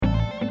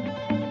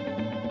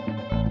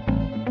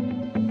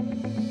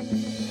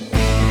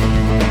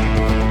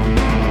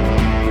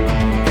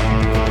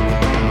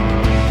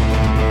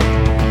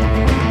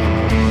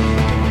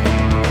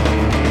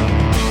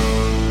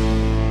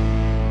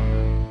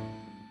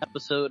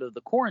episode of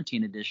the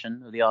quarantine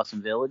edition of the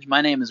Awesome Village.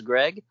 My name is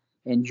Greg,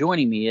 and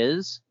joining me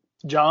is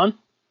John,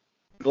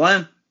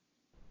 Glenn,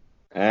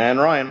 and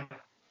Ryan.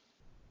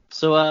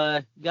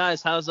 So,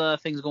 guys, how's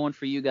things going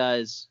for you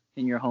guys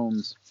in your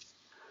homes?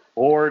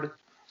 Bored.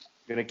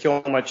 Gonna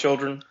kill my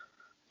children.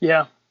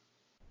 Yeah.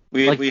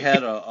 We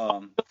had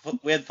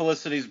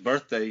Felicity's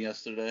birthday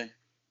yesterday.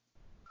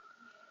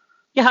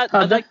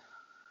 Yeah,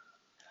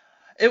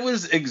 It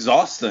was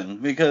exhausting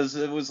because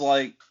it was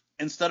like,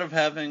 instead of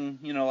having,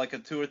 like a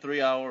 2 or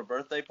 3 hour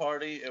birthday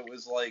party, it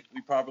was like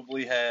we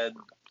probably had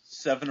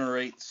 7 or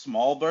 8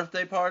 small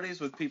birthday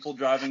parties with people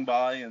driving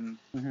by and,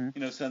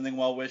 sending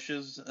well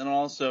wishes. And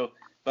also,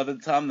 by the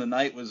time the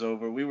night was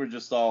over, we were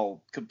just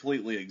all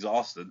completely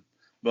exhausted.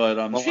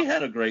 But she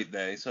had a great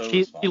day, so it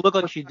was fun. She looked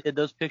like she did.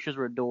 Those pictures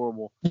were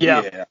adorable. Yeah.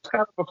 I was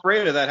kind of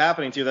afraid of that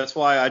happening to you. That's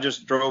why I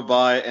just drove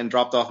by and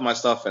dropped off my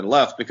stuff and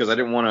left, because I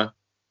didn't want to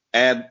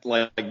add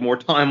like more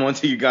time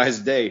onto you guys'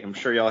 day. I'm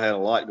sure y'all had a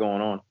lot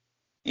going on.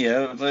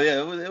 Yeah, but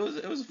it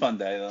was a fun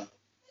day though.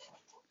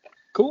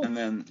 Cool. And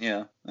then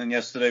and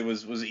yesterday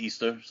was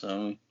Easter,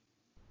 so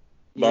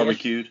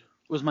barbecued. It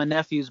was my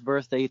nephew's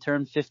birthday. He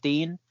turned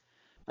 15,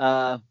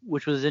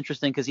 which was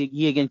interesting because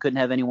he again couldn't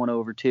have anyone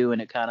over too,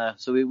 and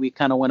so we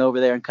kind of went over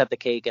there and cut the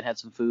cake and had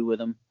some food with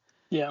him.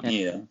 Yeah.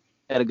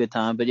 Had a good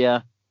time, but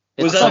yeah.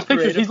 Was that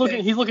pictures?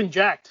 He's looking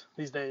jacked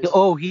these days.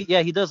 Oh,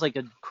 he does like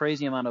a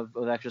crazy amount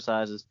of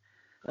exercises.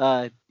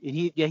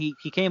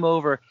 He came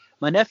over.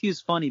 My nephew's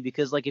funny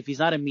because like if he's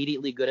not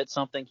immediately good at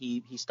something,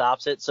 he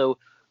stops it. So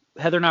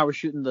Heather and I were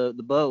shooting the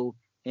bow,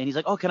 and he's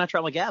like, "Oh, can I try?"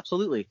 I'm like, "Yeah,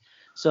 absolutely."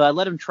 So I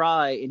let him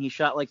try, and he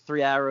shot like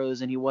 3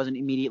 arrows, and he wasn't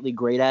immediately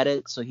great at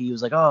it. So he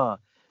was like, "Oh."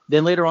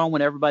 Then later on,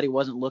 when everybody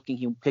wasn't looking,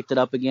 he picked it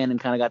up again and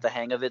kind of got the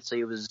hang of it. So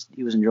he was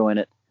enjoying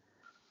it.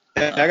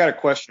 I got a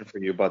question for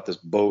you about this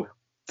bow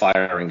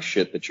firing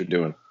shit that you're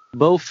doing.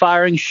 Bow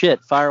firing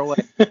shit. Fire away.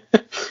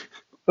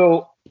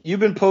 So you've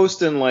been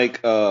posting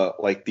like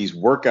these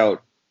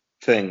workout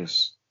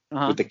things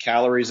with the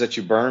calories that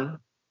you burn.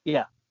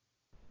 Yeah.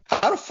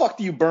 How the fuck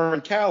do you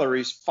burn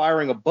calories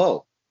firing a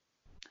bow?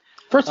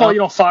 First of all, you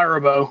don't fire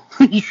a bow.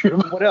 You shoot a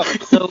bow. What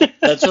else? So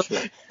That's true.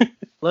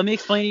 let me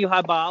explain to you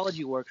how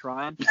biology works,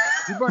 Ryan.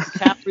 You burn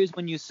calories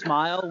when you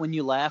smile, when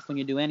you laugh, when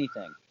you do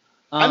anything.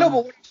 I know,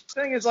 but what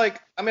you're saying is like,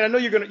 I mean, I know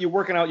you're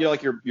working out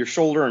your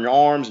shoulder and your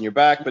arms and your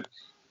back, but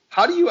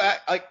how do you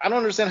act? Like, I don't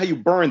understand how you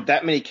burn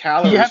that many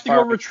calories. You have to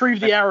go retrieve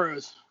the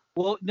arrows.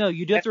 Well, no,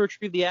 you do have to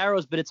retrieve the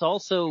arrows, but it's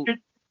also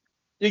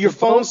your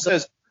phone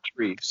says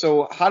archery.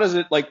 So how does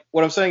it, like,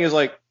 what I'm saying is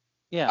like,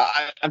 yeah,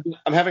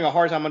 I'm having a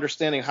hard time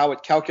understanding how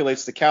it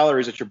calculates the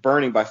calories that you're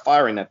burning by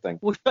firing that thing.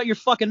 Well, shut your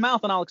fucking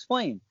mouth and I'll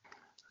explain.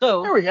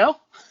 So there we go.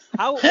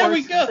 How it works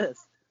is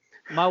this.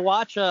 My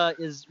watch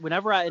is,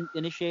 whenever I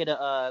initiate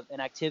an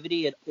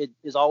activity, it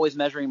is always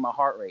measuring my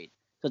heart rate.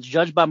 So it's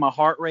judged by my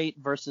heart rate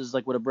versus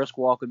like what a brisk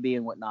walk would be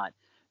and whatnot.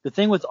 The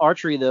thing with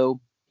archery though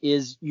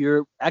is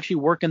you're actually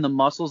working the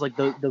muscles. Like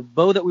the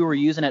bow that we were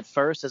using at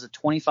first has a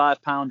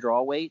 25-pound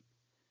draw weight,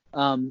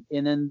 and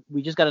then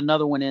we just got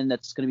another one in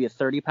that's going to be a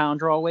 30-pound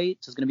draw weight,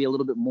 so it's going to be a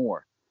little bit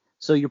more.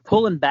 So you're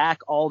pulling back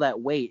all that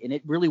weight, and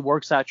it really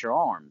works out your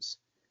arms.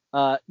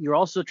 You're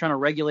also trying to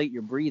regulate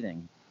your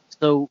breathing.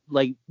 So,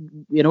 like,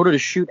 in order to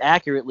shoot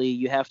accurately,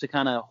 you have to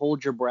kind of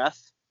hold your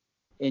breath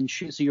and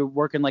shoot. So you're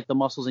working, like, the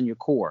muscles in your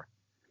core.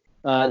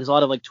 There's a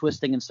lot of, like,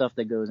 twisting and stuff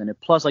that goes in it.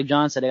 Plus, like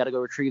John said, I got to go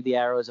retrieve the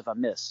arrows if I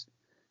miss.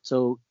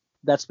 So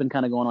that's been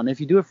kind of going on. If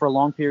you do it for a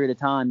long period of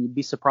time, you'd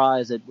be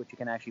surprised at what you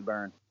can actually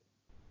burn.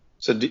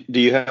 So do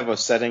you have a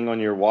setting on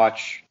your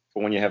watch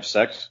for when you have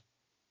sex?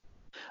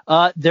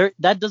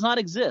 That does not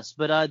exist,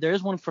 but there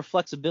is one for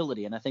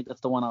flexibility, and I think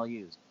that's the one I'll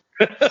use.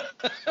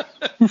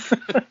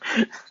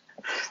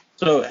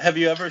 So, have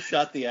you ever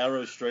shot the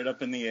arrow straight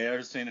up in the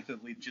air, seeing if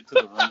it leads you to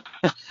the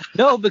ring?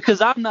 No, because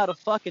I'm not a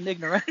fucking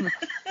ignorant.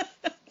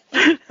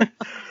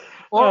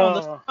 Or on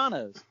the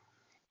Sopranos.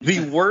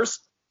 The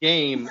worst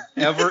game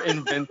ever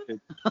invented,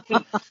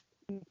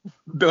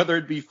 whether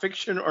it be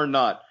fiction or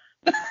not.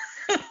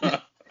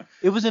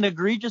 It was an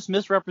egregious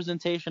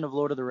misrepresentation of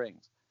Lord of the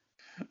Rings.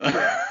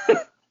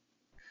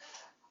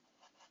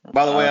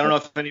 By the way, I don't know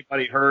if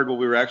anybody heard what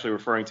we were actually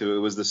referring to. It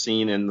was the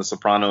scene in The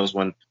Sopranos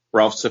when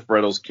Ralph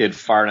Cifaretto's kid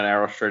fired an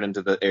arrow straight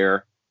into the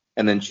air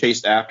and then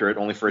chased after it,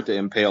 only for it to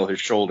impale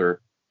his shoulder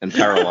and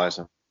paralyze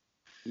him.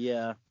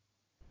 Yeah.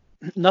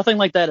 Nothing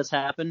like that has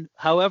happened.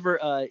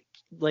 However,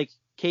 like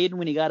Caden,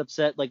 when he got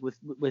upset, like with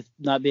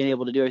not being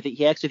able to do everything,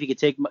 he asked if he could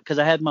take, because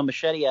I had my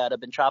machete out.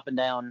 I've been chopping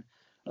down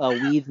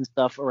weeds and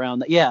stuff around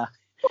that. Yeah.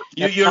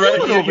 You're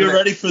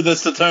ready for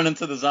this to turn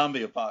into the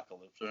zombie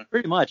apocalypse, right?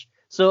 Pretty much.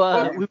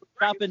 So we were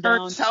chopping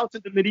down. Turns out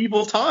into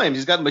medieval times.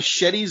 He's got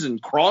machetes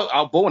and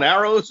bow and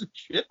arrows and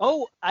shit.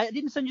 Oh, I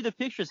didn't send you the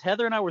pictures.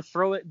 Heather and I were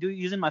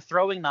using my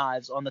throwing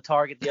knives on the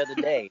target the other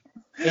day,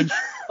 and she's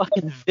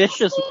fucking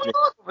vicious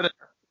with it.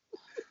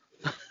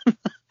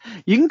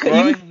 You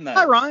can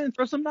Ryan,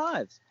 throw some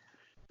knives.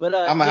 But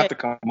I'm gonna have to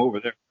come over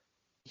there.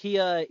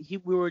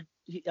 We were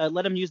I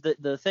let him use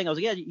the thing. I was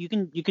like, yeah,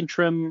 you can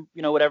trim,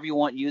 whatever you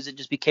want, use it.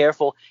 Just be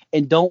careful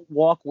and don't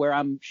walk where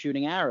I'm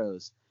shooting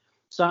arrows.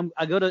 So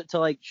I go to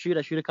like shoot.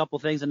 I shoot a couple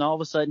things, and all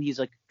of a sudden he's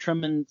like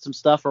trimming some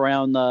stuff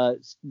around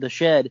the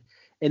shed,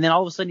 and then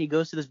all of a sudden he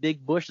goes to this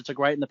big bush that's like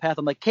right in the path.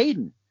 I'm like,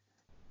 Caden,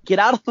 get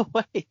out of the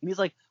way. And he's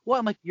like, what?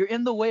 I'm like, you're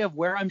in the way of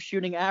where I'm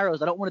shooting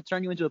arrows. I don't want to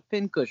turn you into a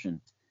pincushion.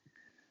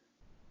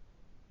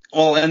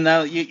 Well, and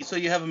now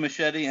you have a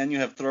machete and you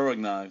have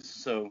throwing knives.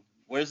 So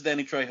where's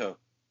Danny Trejo?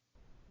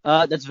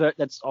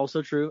 That's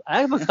also true.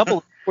 I have a couple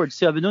of boards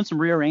too. I've been doing some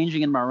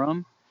rearranging in my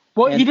room.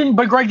 Well,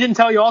 but Greg didn't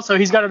tell you also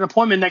he's got an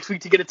appointment next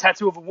week to get a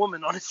tattoo of a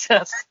woman on his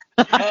chest.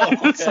 Oh,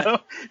 okay. So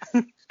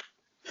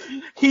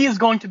he is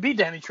going to be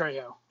Danny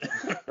Trejo.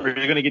 Are you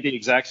going to get the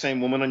exact same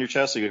woman on your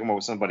chest, or are you going to come up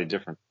with somebody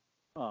different?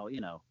 Oh,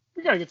 We got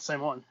to get the same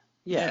one.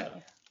 Yeah.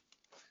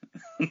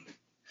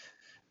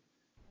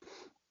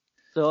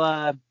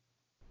 So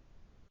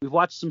we've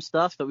watched some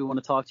stuff that we want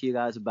to talk to you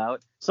guys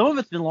about. Some of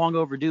it's been long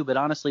overdue, but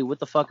honestly, what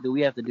the fuck do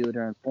we have to do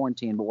during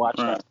quarantine but watch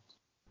that?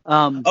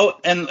 And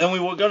we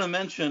were going to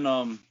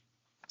mention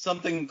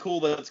something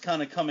cool that's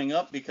kind of coming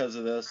up because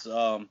of this.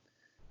 The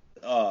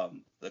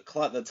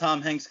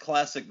Tom Hanks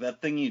classic,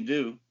 That Thing You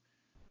Do.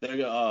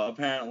 They're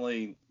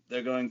apparently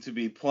they're going to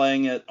be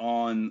playing it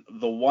on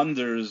The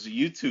Wonders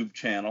YouTube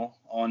channel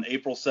on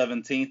April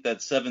 17th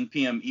at 7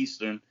 p.m.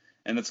 Eastern.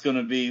 And it's going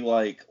to be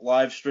like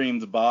live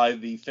streamed by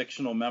the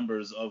fictional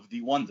members of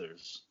The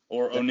Wonders,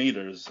 or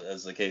Oneaters,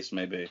 as the case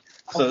may be.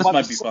 So this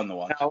might be fun to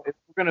watch. Now, if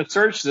we're going to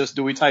search this,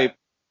 do we type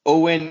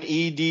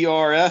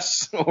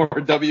ONEDRS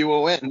or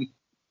WON?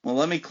 Well,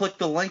 let me click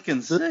the link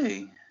and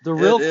see. The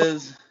real it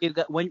is. It's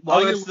the WONDER,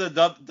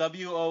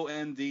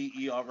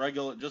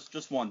 regular,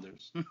 just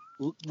Wonders.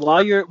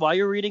 While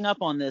you're reading up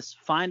on this,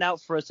 find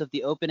out for us if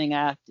the opening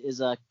act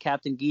is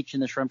Captain Geach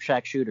and the Shrimp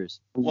Shack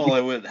Shooters. Well,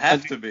 it would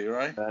have to be,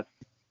 right?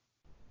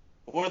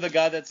 Or the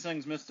guy that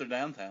sings Mr.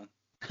 Downtown.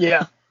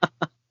 Yeah.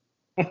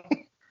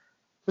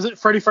 Was it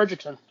Freddie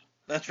Fredrickson?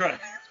 That's right.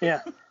 Yeah.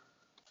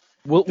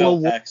 Will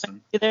Wolfman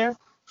be there?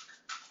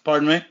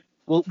 Pardon me?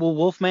 Will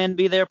Wolfman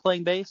be there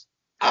playing bass?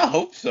 I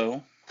hope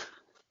so.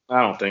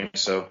 I don't think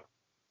so.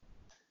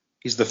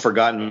 He's the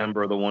forgotten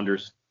member of the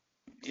Wonders.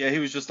 Yeah, he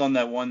was just on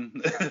that one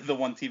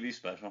TV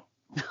special.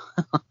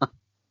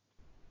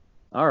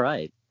 All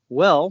right.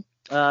 Well,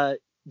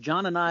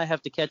 John and I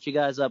have to catch you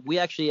guys up. We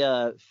actually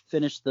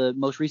finished the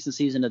most recent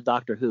season of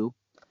Doctor Who,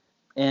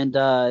 and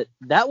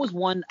that was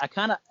one I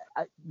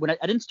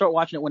didn't start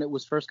watching it when it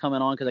was first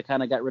coming on because I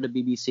kind of got rid of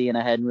BBC and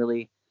I hadn't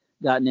really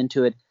gotten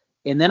into it.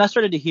 And then I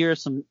started to hear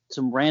some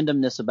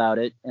randomness about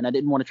it, and I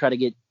didn't want to try to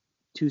get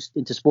too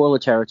into spoiler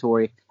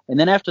territory. And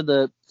then after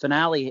the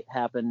finale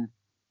happened,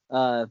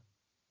 I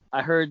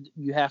heard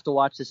you have to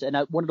watch this, and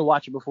I wanted to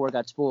watch it before it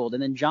got spoiled.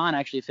 And then John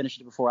actually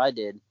finished it before I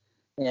did,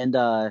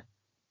 and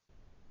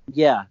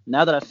yeah,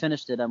 now that I've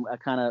finished it,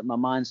 my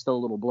mind's still a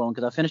little blown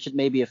because I finished it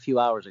maybe a few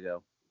hours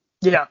ago.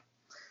 Yeah,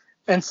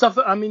 and stuff.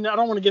 I mean, I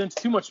don't want to get into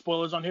too much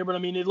spoilers on here, but I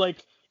mean,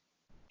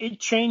 it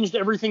changed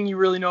everything you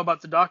really know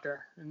about the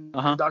Doctor and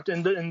the Doctor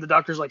and the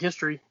Doctor's like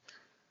history,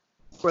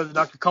 where the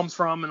Doctor comes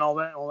from and all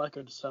that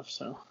good stuff.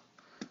 So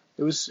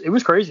it was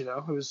crazy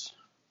though. It was.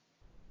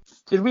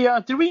 We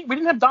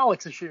didn't have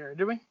Daleks this year,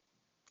 did we?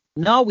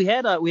 No, we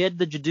had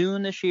the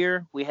Jadoon this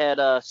year. We had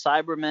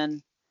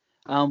Cybermen.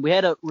 We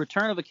had a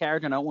return of a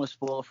character, and I don't want to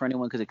spoil it for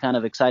anyone because it kind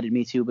of excited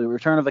me too, but a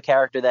return of a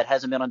character that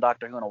hasn't been on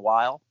Doctor Who in a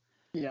while.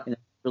 Yeah. And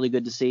it's really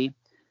good to see.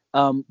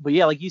 But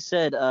yeah, like you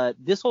said,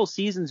 this whole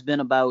season's been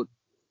about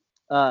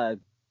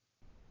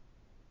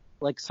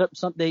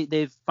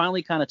they've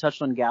finally kind of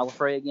touched on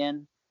Gallifrey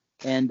again,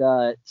 and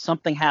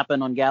something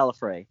happened on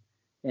Gallifrey,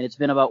 and it's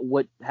been about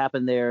what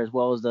happened there as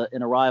well as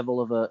an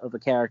arrival of a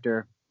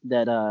character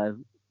that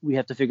we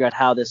have to figure out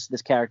how this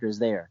character is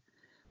there.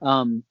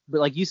 But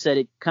like you said,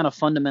 it kind of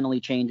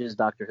fundamentally changes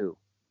Doctor Who.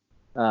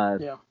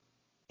 Yeah.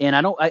 And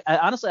I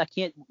honestly, I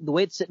can't, the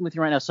way it's sitting with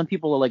you right now, some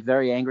people are like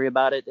very angry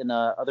about it, and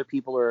other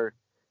people are,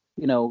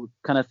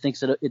 kind of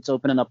thinks that it's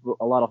opening up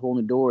a lot of whole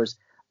new doors.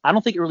 I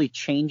don't think it really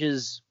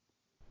changes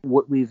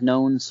what we've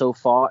known so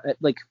far.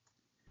 Like,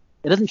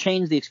 it doesn't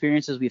change the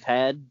experiences we've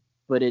had,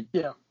 but it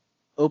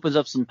opens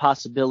up some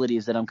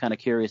possibilities that I'm kind of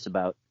curious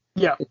about.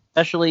 Yeah.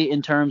 Especially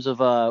in terms of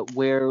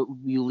where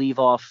you leave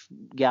off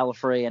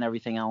Gallifrey and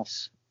everything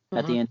else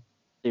at the end of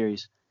the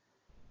series.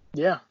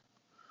 Yeah.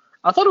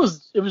 I thought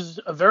it was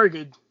a very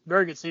good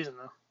season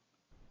though.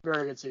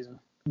 Very good season.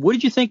 What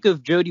did you think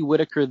of Jodie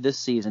Whittaker this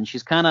season?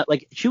 She's kind of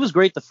like, she was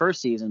great the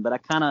first season, but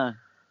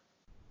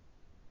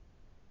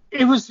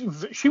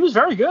she was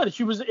very good.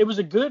 It was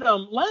a good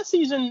last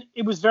season.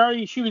 She was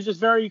just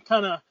very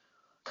kind of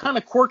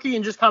quirky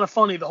and just kind of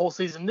funny the whole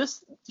season.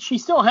 She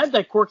still had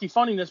that quirky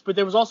funniness, but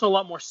there was also a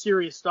lot more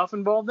serious stuff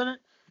involved in it,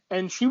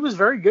 and she was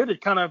very good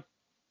at kind of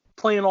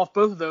playing off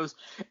both of those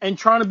and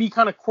trying to be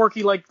kind of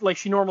quirky like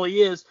she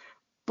normally is,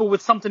 but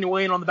with something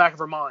weighing on the back of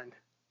her mind.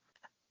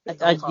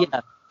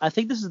 I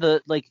think this is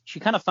she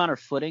kind of found her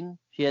footing.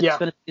 She had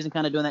spent a season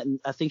kind of doing that, and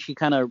I think she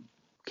kind of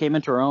came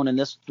into her own in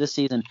this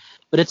season.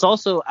 But it's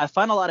also, I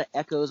find a lot of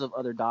echoes of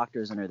other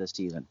Doctors in her this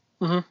season.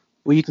 Mm-hmm.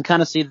 Where you can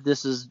kind of see that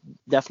this is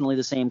definitely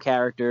the same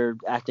character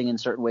acting in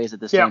certain ways at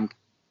the same.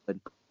 But,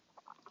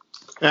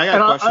 I got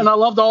a question. And I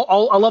loved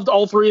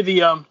all three of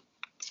the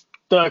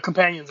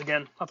companions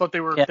again. I thought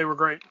they were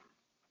great.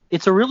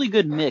 It's a really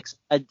good mix.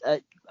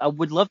 I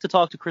would love to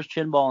talk to Chris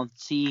Chinball and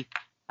see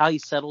how he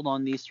settled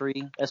on these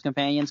three as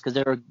companions, because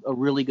they're a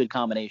really good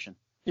combination.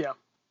 Yeah.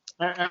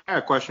 I got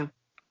a question.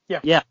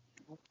 Yeah.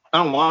 I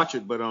don't watch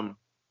it, but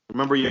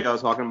remember you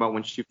guys talking about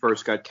when she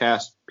first got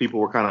cast, people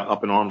were kind of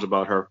up in arms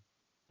about her.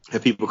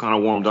 Have people kind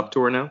of warmed up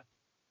to her now?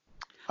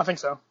 I think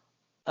so.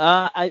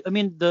 I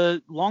mean,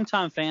 the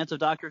longtime fans of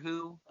Doctor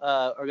Who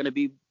are going to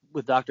be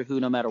with Doctor Who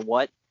no matter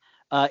what.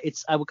 I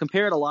would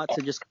compare it a lot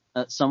to just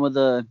some of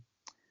the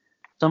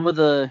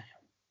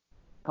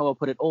how I'll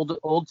put it,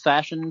 old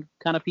fashioned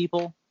kind of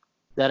people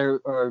that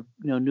are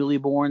newly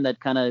born, that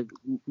kind of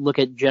look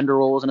at gender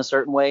roles in a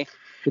certain way.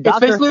 It's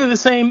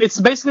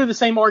basically the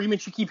same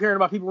argument you keep hearing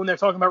about people when they're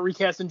talking about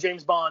recasting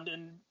James Bond,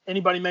 and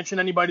anybody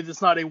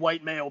that's not a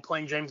white male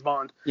playing James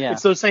Bond. Yeah.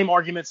 It's those same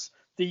arguments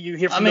that you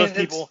hear from those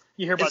people.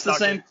 You hear about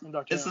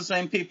it's the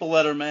same people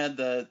that are mad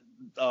that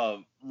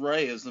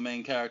Rey is the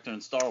main character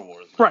in Star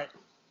Wars. Right.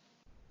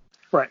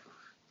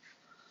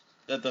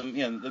 That the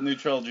new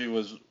trilogy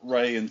was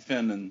Rey and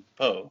Finn and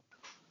Poe.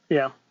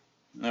 Yeah.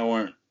 They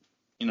weren't,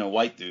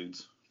 white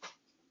dudes.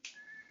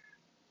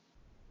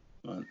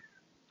 But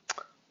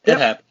it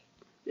happened.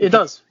 It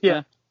does.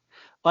 Yeah.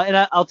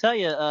 And I'll tell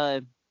you,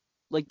 a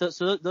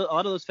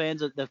lot of those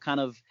fans that kind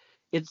of,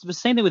 it's the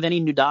same thing with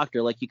any new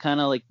Doctor. Like, you kind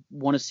of like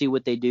want to see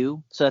what they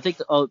do. So I think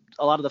a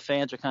lot of the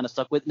fans are kind of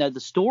stuck with. Now the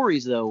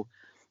stories, though,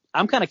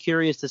 I'm kind of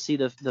curious to see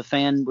the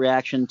fan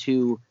reaction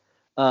to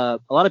a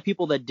lot of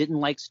people that didn't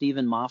like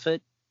Stephen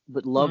Moffat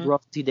but loved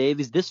Russell T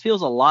Davies. This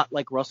feels a lot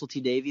like Russell T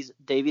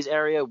Davies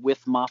area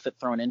with Moffat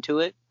thrown into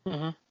it.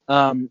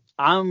 Mm-hmm.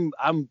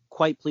 I'm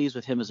quite pleased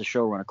with him as a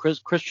showrunner. Chris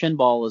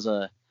Chinball is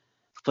a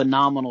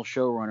phenomenal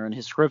showrunner, and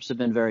his scripts have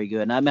been very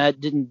good. And I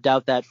didn't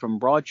doubt that from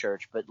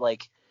Broadchurch, but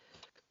like,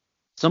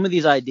 some of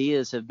these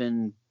ideas have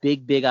been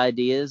big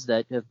ideas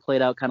that have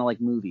played out kind of like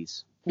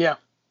movies. Yeah,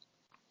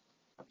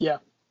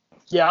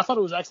 I thought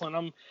it was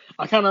excellent.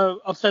 I kind of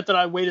upset that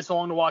I waited so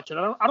long to watch it.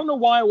 I don't know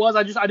why it was.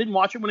 I didn't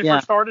watch it when it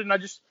first started, and I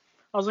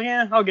was like,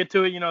 I'll get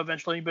to it,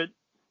 eventually. But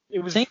it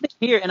was same thing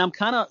here, and I'm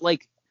kind of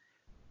like,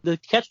 the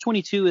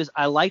catch-22 is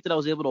I like that I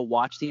was able to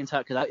watch the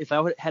entire, because if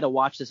I had to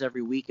watch this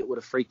every week, it would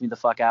have freaked me the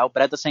fuck out.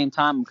 But at the same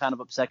time, I'm kind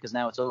of upset because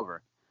now it's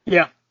over.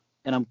 Yeah.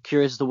 And I'm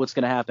curious as to what's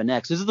going to happen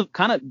next. This is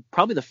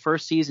probably the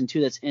first season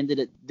too that's ended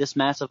at this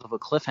massive of a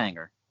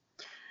cliffhanger.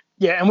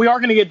 Yeah, and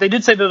they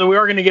did say that we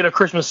are going to get a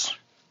Christmas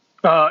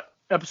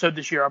episode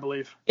this year, I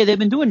believe. Yeah, they've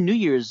been doing New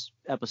Year's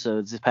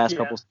episodes this past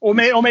couple. Or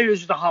maybe it was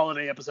just a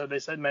holiday episode.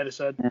 Might have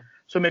said. Yeah.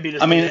 So maybe it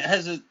is. I mean,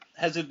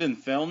 has it been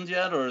filmed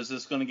yet, or is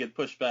this going to get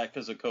pushed back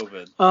because of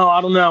COVID? Oh,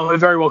 I don't know. It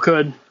very well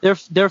could.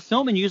 Their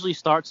filming usually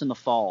starts in the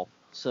fall,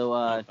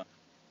 so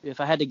if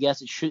I had to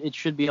guess, it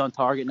should be on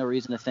target. No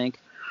reason to think.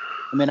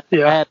 I mean,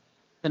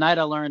 tonight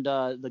I learned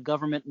the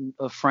government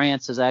of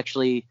France is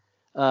actually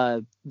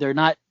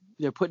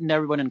they're putting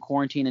everyone in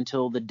quarantine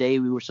until the day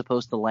we were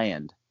supposed to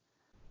land.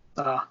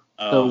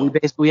 So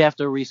we have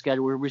to reschedule.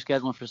 We're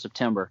rescheduling for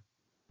September.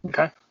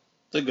 Okay.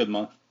 It's a good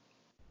month.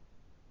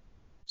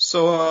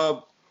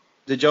 So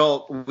did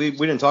y'all? We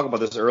didn't talk about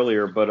this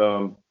earlier,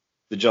 but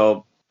did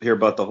y'all hear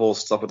about the whole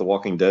stuff with The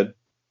Walking Dead?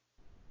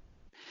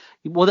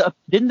 Well,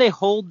 didn't they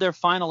hold their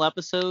final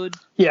episode?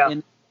 Yeah.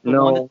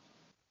 No.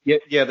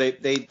 Yeah.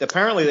 They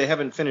apparently they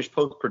haven't finished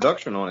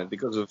post-production on it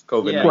because of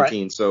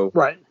COVID-19.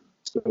 Right.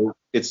 So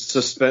it's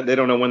suspended. They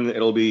don't know when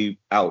it'll be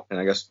out. And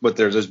I guess, but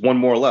there's one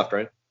more left,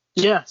 right?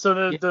 Yeah.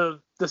 So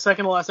the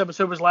second to last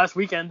episode was last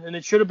weekend, and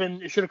it should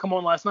have come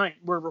on last night.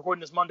 We're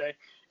recording this Monday.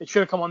 It should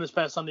have come on this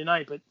past Sunday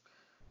night, but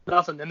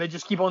nothing. And they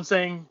just keep on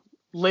saying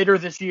later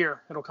this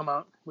year it'll come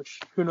out, which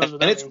who knows what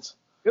that means.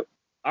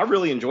 I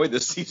really enjoyed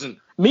this season.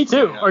 Me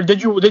too. Yeah. Or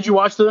did you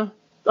watch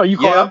are you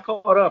caught up? I'm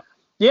caught up.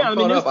 Yeah, I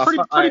mean, it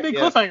was pretty big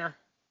cliffhanger.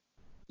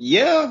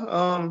 Yeah,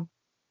 a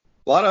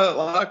lot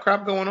of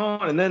crap going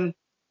on, and then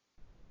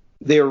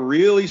they're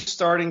really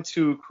starting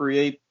to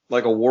create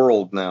like a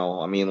world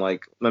now. I mean,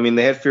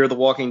 they had Fear of the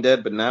Walking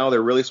Dead, but now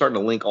they're really starting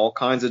to link all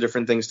kinds of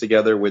different things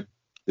together with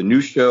the new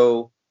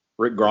show,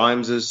 Rick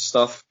Grimes'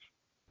 stuff,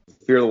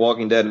 Fear of the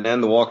Walking Dead,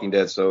 and The Walking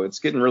Dead. So it's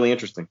getting really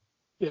interesting.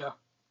 Yeah.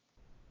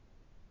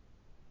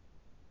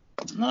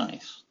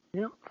 Nice.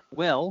 Yeah.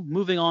 Well,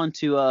 moving on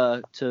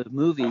to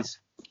movies.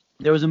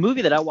 There was a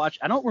movie that I watched.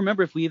 I don't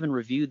remember if we even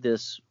reviewed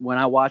this when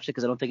I watched it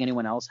because I don't think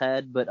anyone else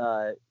had. But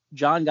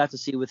John got to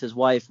see with his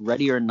wife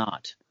Ready or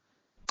Not.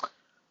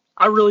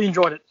 I really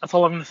enjoyed it. That's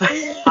all I'm going to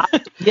say.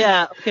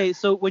 Yeah. Okay.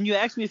 So when you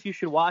asked me if you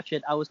should watch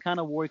it, I was kind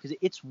of worried because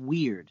it's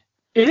weird.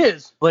 It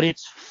is. But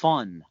it's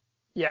fun.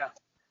 Yeah.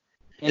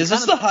 And is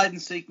this the hide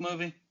and seek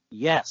movie?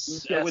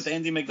 Yes. With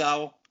Andy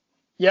McDowell?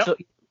 Yeah.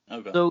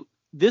 Okay. So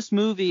this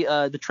movie,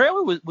 the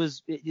trailer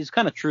is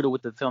kind of true to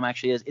what the film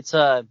actually is. It's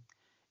kind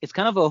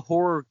of a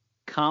horror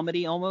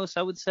comedy almost,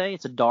 I would say.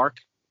 It's a dark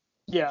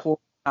horror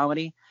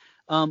comedy.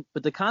 But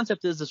the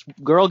concept is this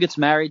girl gets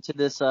married to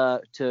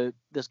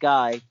this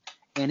guy,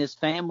 and his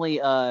family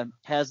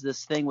has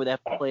this thing where they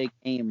have to play a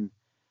game.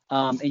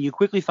 And you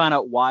quickly find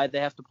out why they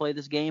have to play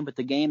this game, but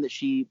the game that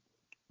she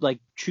like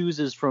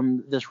chooses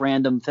from this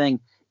random thing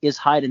is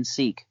hide and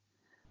seek.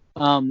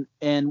 And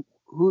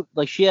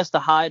she has to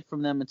hide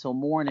from them until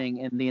morning,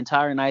 and the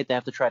entire night they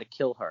have to try to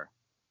kill her.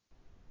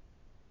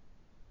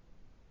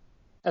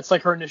 That's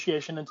like her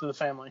initiation into the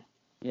family.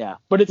 Yeah.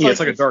 But it's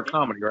like a dark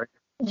comedy, right?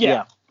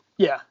 Yeah.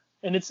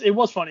 And it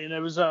was funny, and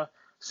it was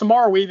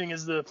Samara Weaving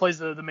plays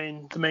the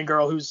main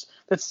girl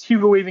that's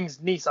Hugo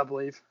Weaving's niece, I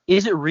believe.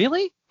 Is it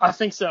really? I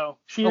think so.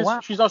 Wow.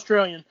 She's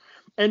Australian.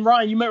 And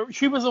Ryan, you remember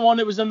she was the one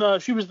that was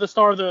she was the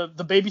star of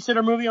the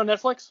Babysitter movie on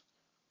Netflix.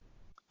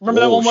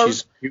 Remember that one?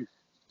 She's cute.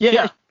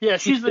 Yeah.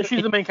 She's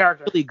the main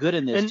character. Really good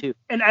in this too.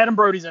 And Adam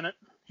Brody's in it.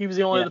 He was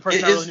the only other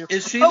person I really knew.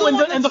 Is she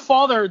and the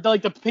father,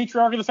 the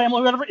patriarch of the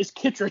family, whatever, is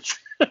Kittredge.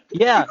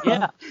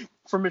 Yeah.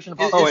 From Mission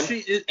Impossible. Is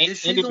she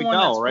Andy the one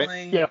McDowell, that's right?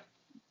 playing? Yeah.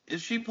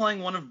 Is she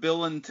playing one of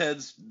Bill and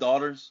Ted's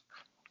daughters?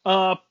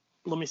 Let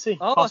me see.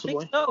 Oh, possibly. I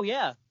think so.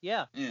 Yeah.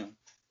 Yeah.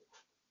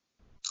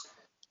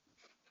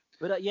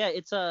 But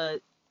it's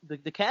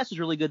the cast is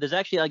really good. There's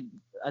actually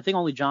I think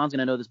only John's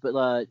gonna know this,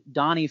 but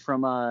Donnie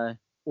from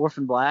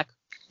Orphan Black.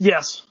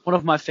 Yes. One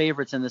of my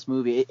favorites in this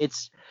movie.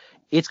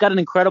 It's got an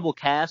incredible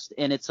cast,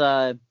 and it's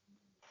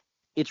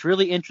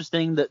really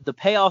interesting. The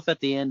payoff at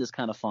the end is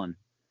kind of fun.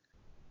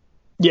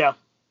 Yeah.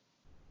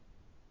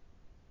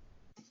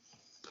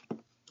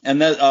 And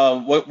that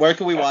where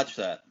can we watch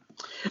that?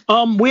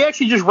 We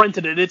actually just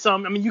rented it. It's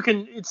you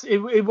can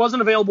it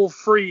wasn't available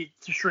free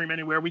to stream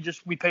anywhere. We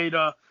paid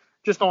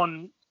just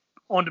on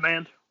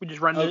demand. We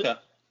just rented it.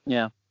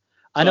 Yeah. So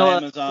I know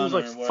Amazon it was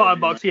like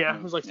 $5. Yeah,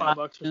 it was like $5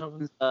 or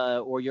something.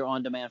 Or you're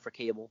on demand for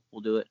cable.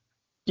 We'll do it.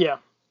 Yeah.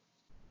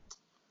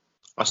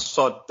 I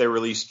saw they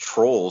released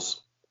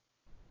Trolls.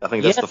 I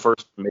think that's the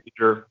first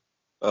major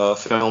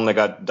film that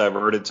got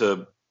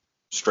diverted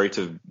straight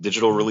to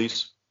digital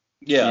release.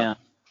 Yeah.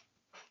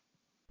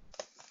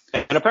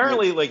 And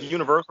apparently,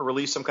 Universal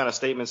released some kind of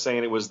statement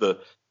saying it was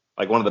one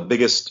of the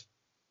biggest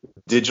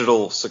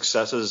digital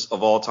successes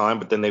of all time,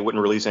 but then they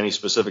wouldn't release any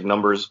specific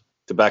numbers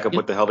to back up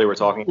what the hell they were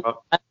talking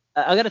about.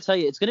 I got to tell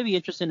you, it's going to be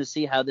interesting to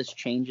see how this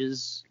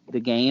changes the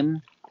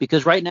game,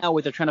 because right now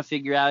what they're trying to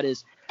figure out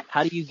is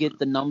how do you get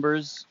the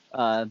numbers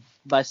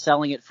by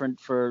selling it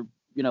for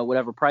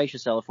whatever price you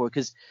sell it for,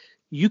 because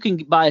you can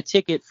buy a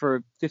ticket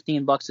for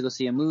 $15 to go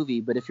see a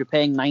movie, but if you're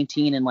paying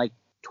 19 and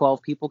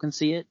 12 people can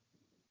see it,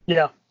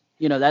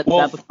 that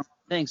becomes a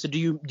thing. So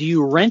do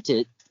you rent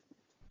it?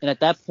 And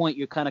at that point,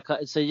 you're kind of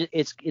cut. So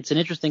it's an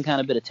interesting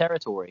kind of bit of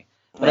territory.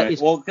 But right.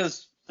 Well,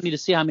 because I need to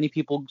see how many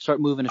people start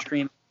moving to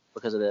stream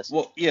because of this.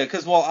 Well, yeah,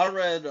 because I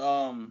read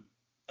a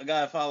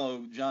guy I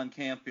follow, John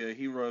Campia.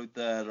 He wrote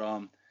that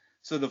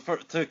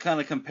to kind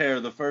of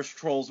compare, the first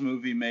Trolls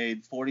movie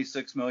made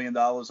 $46 million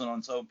on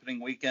its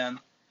opening weekend,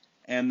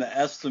 and the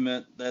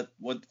estimate that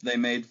what they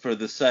made for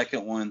the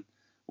second one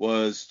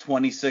was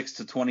 $26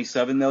 to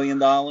 $27 million,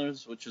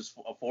 which is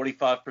a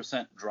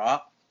 45%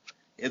 drop.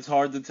 It's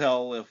hard to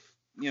tell if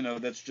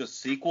that's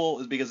just sequel,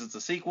 is because it's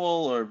a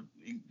sequel, or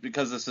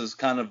because this is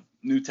kind of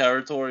new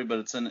territory, but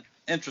it's an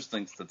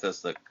interesting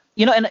statistic.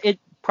 And it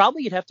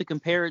probably you'd have to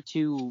compare it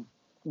to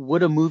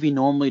what a movie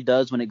normally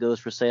does when it goes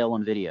for sale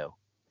on video.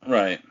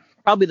 Right.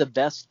 Probably the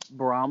best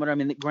barometer. I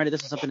mean, granted,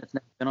 this is something that's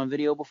never been on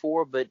video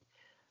before, but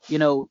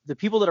the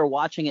people that are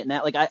watching it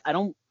now, I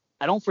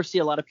don't foresee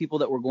a lot of people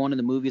that were going to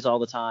the movies all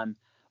the time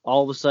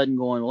all of a sudden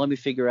going, well, let me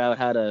figure out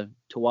how to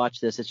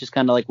watch this. It's just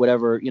kind of like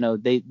whatever,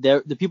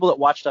 the people that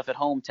watch stuff at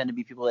home tend to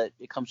be people that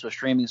it comes to a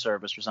streaming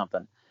service or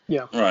something.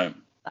 Yeah. Right.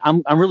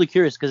 I'm really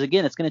curious because,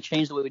 again, it's going to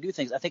change the way we do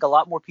things. I think a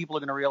lot more people are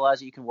going to realize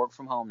that you can work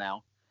from home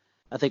now.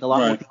 I think a lot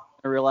more people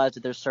are going to realize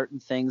that there's certain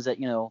things that,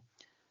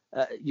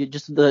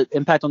 just the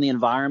impact on the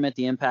environment,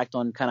 the impact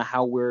on kind of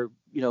how we're,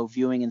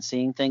 viewing and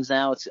seeing things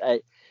now.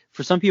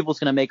 For some people, it's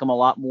going to make them a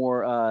lot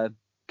more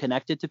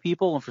connected to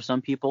people. And for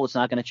some people, it's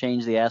not going to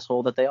change the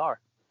asshole that they are.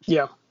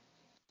 Yeah.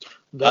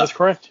 That is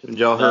correct. Did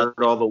y'all heard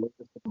all the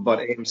latest about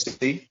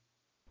AMC?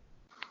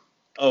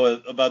 Oh,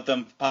 about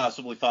them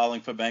possibly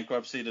filing for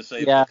bankruptcy to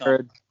save the company? I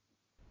heard.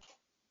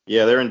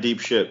 Yeah, they're in deep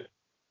shit.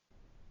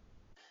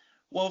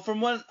 Well, from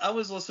what I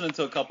was listening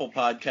to a couple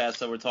podcasts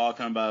that were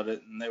talking about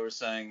it, and they were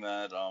saying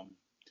that I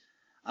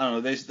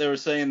don't know, they were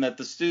saying that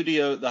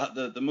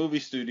the movie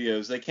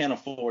studios, they can't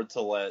afford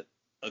to let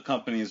a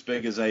company as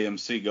big as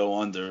AMC go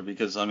under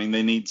because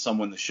they need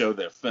someone to show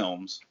their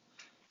films.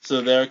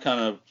 So they're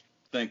kind of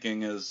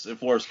thinking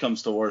if worse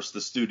comes to worse,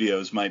 the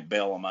studios might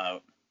bail them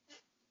out.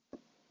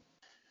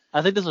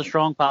 I think there's a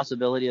strong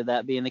possibility of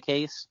that being the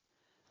case.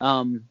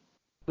 But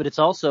it's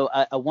also,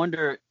 I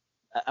wonder,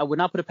 I would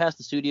not put it past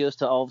the studios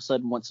to all of a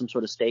sudden want some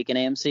sort of stake in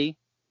AMC.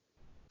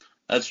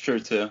 That's true,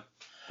 too.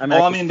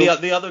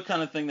 The other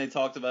kind of thing they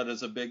talked about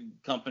is a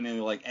big company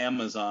like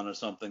Amazon or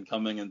something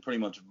coming and pretty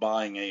much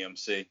buying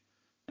AMC,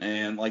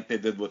 and like they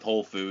did with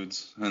Whole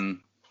Foods. And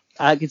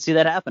I could see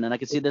that happening. I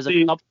could see there's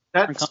a couple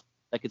different companies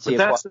I could see.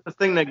 But that's the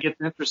thing that gets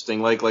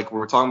interesting. Like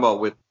we're talking about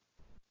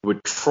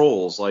with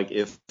Trolls. Like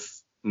if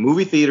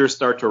movie theaters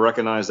start to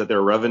recognize that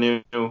their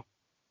revenue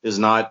is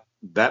not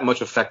that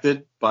much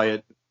affected by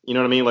it, you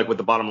know what I mean? Like with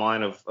the bottom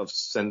line of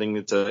sending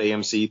it to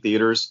AMC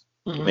theaters,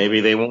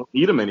 maybe they won't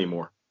need them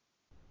anymore.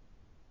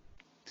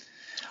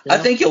 Yeah. I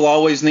think you'll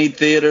always need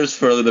theaters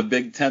for the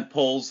big tent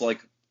poles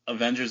like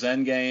Avengers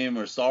Endgame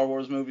or Star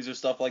Wars movies or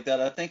stuff like that.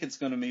 I think it's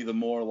going to be the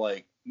more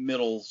like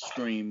middle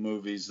stream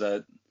movies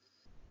that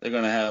they're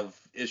going to have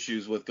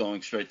issues with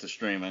going straight to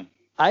streaming.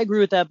 I agree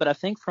with that, but I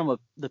think from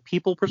the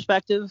people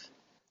perspective,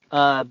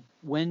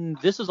 when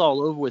this is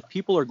all over with,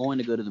 people are going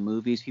to go to the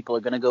movies. People are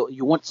going to go.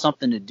 You want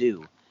something to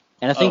do,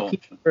 and I think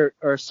people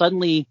are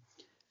suddenly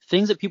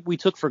things that we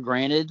took for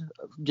granted,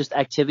 just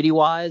activity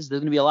wise.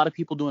 There's going to be a lot of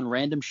people doing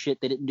random shit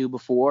they didn't do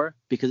before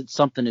because it's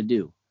something to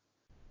do.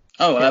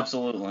 Oh, yeah.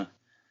 Absolutely.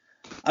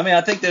 I mean,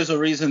 I think there's a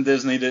reason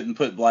Disney didn't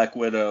put Black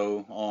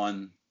Widow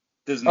on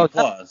Disney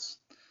Plus.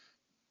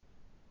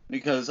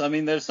 Because, I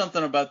mean, there's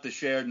something about the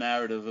shared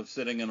narrative of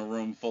sitting in a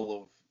room full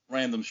of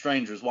random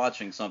strangers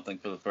watching something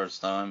for the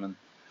first time. And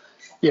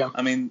yeah,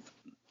 I mean,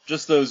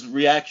 just those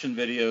reaction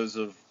videos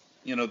of,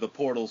 you know, the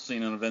portal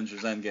scene in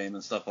Avengers Endgame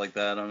and stuff like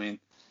that. I mean,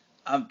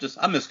 I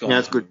miss going.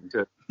 Yeah, that's good.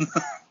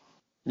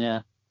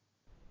 Yeah.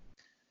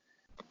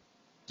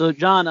 So,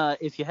 John,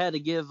 if you had to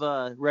give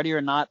Ready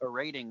or Not a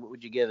rating, what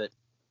would you give it?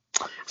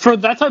 For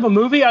that type of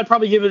movie, I'd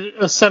probably give it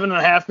a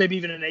 7.5, maybe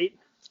even an 8.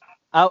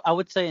 I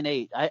would say an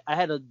 8. I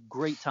had a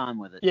great time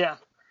with it. Yeah.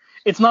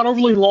 It's not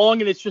overly long,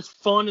 and it's just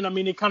fun, and I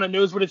mean, it kind of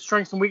knows what its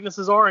strengths and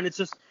weaknesses are, and it's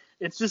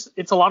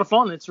a lot of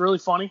fun. It's really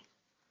funny.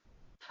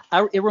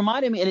 It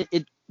reminded me,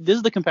 and this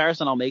is the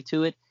comparison I'll make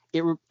to it.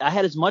 I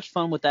had as much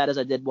fun with that as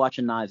I did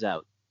watching Knives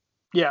Out.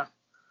 Yeah.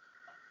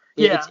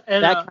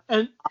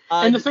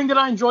 And the thing that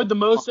I enjoyed the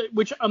most,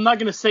 which I'm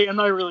not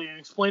really going to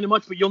explain it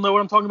much, but you'll know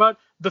what I'm talking about.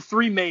 The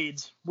Three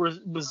Maids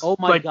was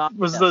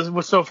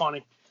so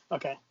funny.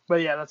 Okay,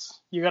 but yeah,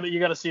 you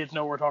got to see it to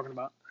know what we're talking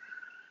about.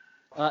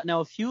 Now,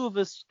 a few of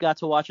us got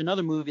to watch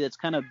another movie that's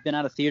kind of been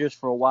out of theaters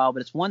for a while,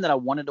 but it's one that I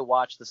wanted to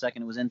watch the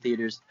second it was in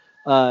theaters.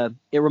 It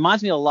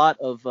reminds me a lot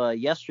of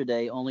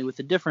Yesterday, only with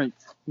a different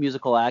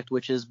musical act,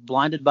 which is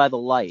Blinded by the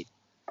Light.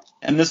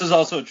 And this is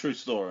also a true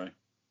story.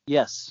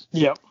 Yes.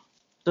 Yep.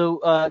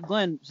 So,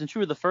 Glenn, since you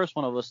were the first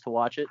one of us to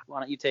watch it, why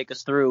don't you take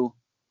us through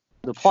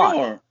the plot?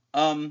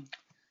 Sure.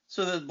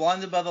 So the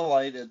Blinded by the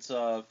Light, it's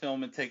a film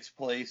that takes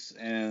place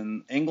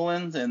in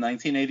England in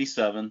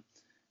 1987,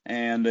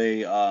 and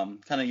a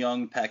kind of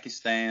young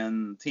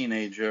Pakistan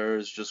teenager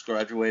is just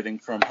graduating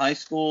from high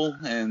school,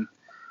 and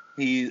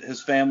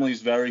his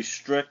family's very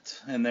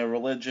strict in their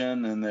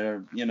religion and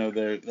their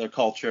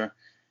culture,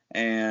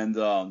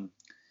 and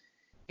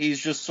he's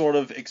just sort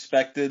of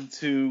expected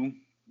to,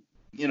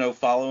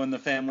 follow in the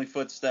family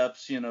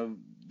footsteps,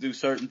 do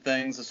certain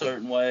things a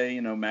certain way,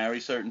 marry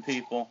certain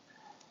people.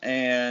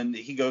 And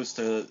he goes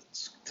to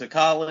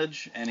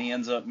college, and he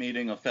ends up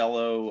meeting a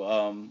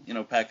fellow,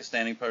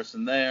 Pakistani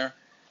person there.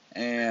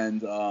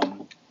 And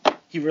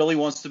he really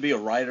wants to be a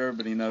writer,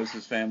 but he knows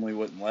his family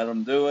wouldn't let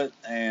him do it.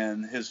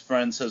 And his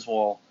friend says,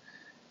 well,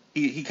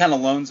 he kind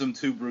of loans him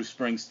 2 Bruce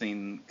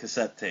Springsteen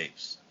cassette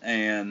tapes.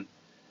 And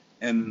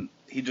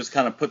he just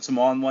kind of puts them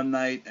on one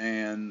night,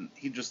 and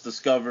he just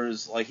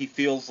discovers, he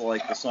feels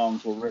like the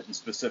songs were written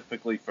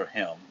specifically for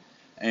him.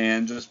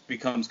 And just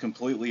becomes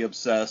completely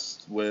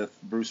obsessed with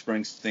Bruce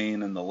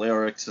Springsteen and the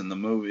lyrics and the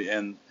movie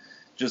and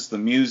just the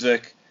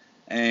music.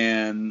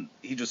 And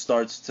he just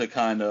starts to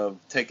kind of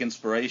take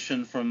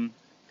inspiration from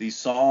these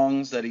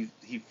songs that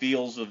he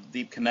feels a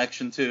deep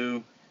connection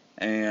to.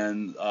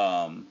 And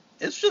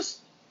it's just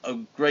a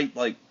great,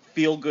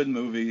 feel-good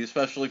movie,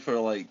 especially for,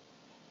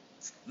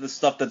 the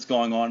stuff that's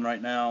going on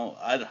right now.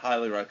 I'd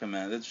highly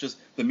recommend it. It's just,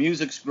 the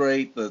music's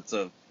great. It's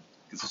a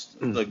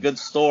good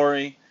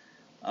story.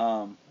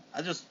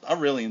 I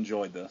really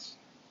enjoyed this.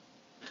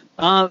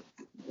 Well,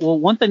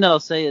 one thing that I'll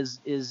say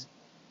is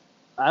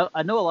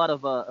I know a lot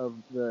of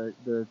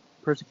the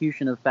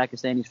persecution of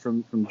Pakistanis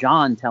from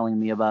John telling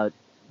me about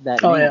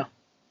that. Oh movie.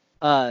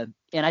 Yeah.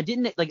 And I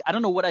didn't I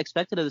don't know what I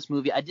expected of this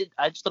movie. I just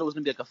thought it was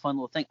gonna be a fun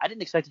little thing. I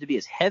didn't expect it to be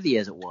as heavy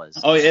as it was.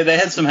 Oh yeah, they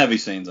had some heavy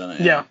scenes in it.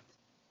 Yeah.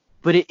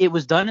 But it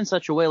was done in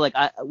such a way,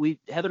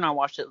 Heather and I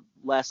watched it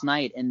last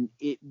night, and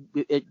it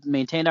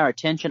maintained our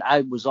attention.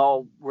 I was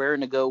all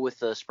raring to go with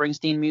the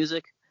Springsteen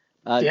music.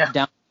 Down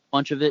a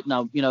bunch of it.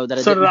 Now, that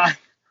I so did I.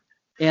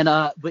 And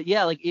but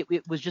yeah,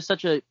 it was just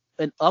such an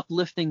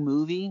uplifting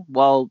movie.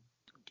 While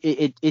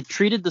it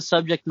treated the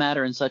subject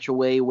matter in such a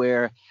way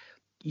where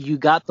you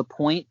got the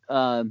point.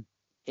 And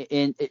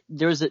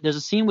there's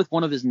a scene with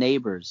one of his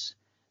neighbors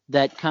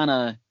that kind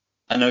of.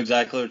 I know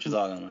exactly what you're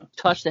talking about.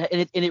 Touched the,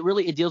 and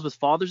it deals with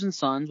fathers and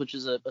sons, which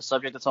is a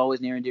subject that's always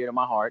near and dear to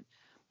my heart.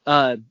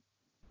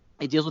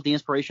 It deals with the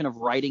inspiration of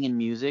writing and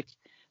music.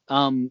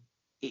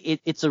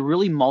 It's a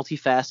really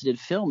multifaceted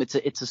film.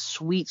 It's a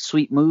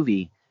sweet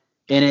movie,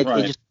 and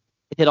it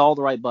hit all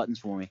the right buttons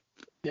for me.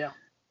 Yeah.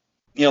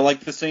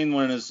 like the scene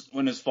when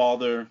his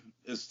father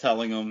is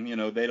telling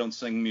him, they don't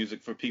sing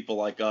music for people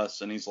like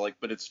us, and he's like,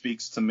 but it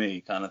speaks to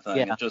me, kind of thing.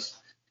 Yeah.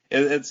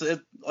 It's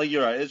like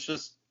you're right. It's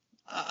just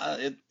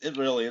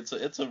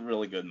it's a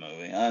really good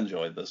movie. I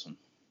enjoyed this one.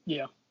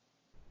 Yeah.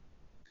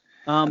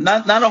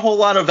 Not a whole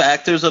lot of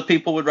actors that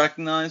people would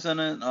recognize in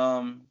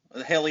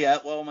it. Haley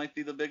Atwell might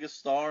be the biggest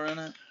star in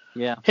it.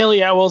 Yeah.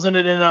 Haley Atwell's in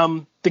it,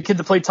 and the kid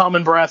that played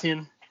Tommen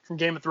Baratheon from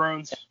Game of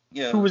Thrones,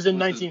 who was in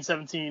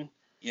 1917.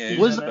 He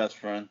was his best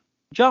friend.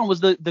 John, was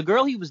the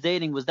girl he was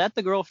dating, was that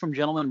the girl from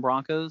Gentlemen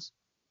Broncos?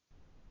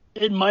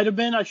 It might have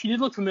been. She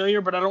did look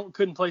familiar, but I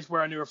couldn't place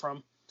where I knew her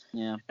from.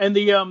 Yeah. And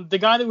the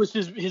guy that was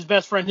his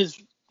best friend,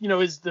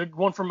 the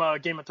one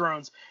from Game of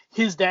Thrones.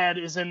 His dad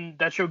is in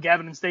that show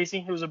Gavin and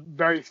Stacey. It was a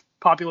very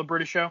popular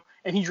British show,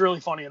 and he's really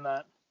funny in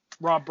that.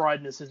 Rob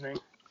Brydon is his name.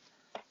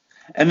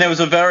 And there was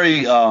a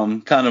very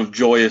kind of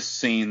joyous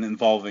scene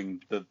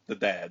involving the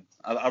dad.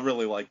 I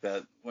really like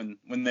that when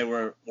they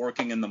were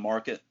working in the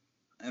market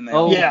and they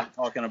were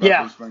talking about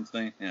Bruce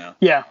Springsteen. Yeah.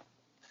 Yeah.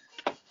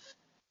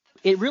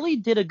 It really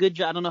did a good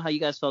job. I don't know how you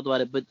guys felt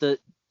about it, but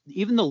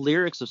even the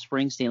lyrics of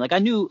Springsteen, like I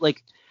knew,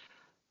 like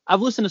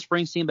I've listened to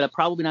Springsteen, but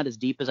probably not as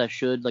deep as I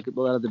should, like a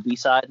lot of the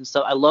B-sides and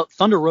stuff. I love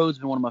Thunder Road's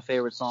been one of my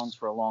favorite songs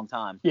for a long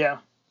time. Yeah.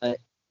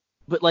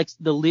 But like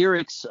the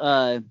lyrics,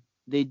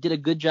 they did a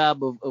good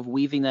job of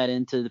weaving that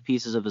into the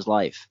pieces of his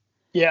life.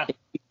 Yeah.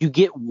 You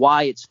get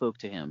why it spoke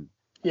to him.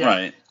 Yeah.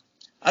 Right.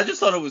 I just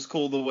thought it was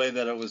cool the way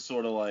that it was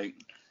sort of like,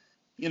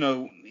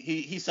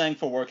 he sang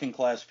for working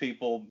class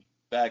people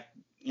back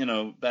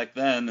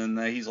then, and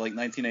he's like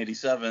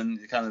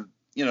 1987, kind of,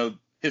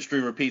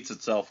 history repeats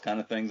itself kind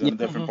of things in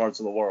different parts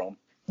of the world.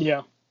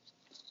 Yeah.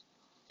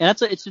 And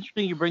it's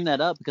interesting you bring that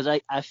up because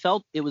I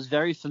felt it was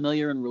very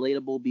familiar and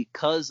relatable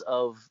because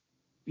of,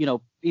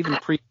 even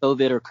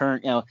pre-COVID or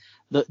current,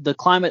 the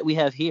climate we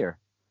have here.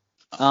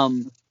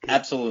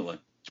 Absolutely.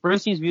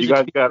 Springsteen's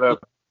music.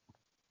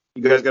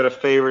 You guys got a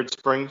favorite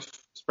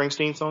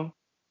Springsteen song?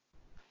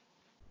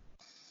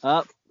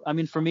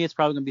 For me, it's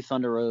probably gonna be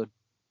Thunder Road.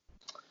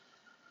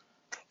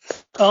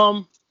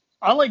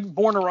 I like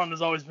Born to Run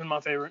has always been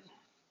my favorite.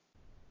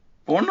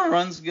 Born to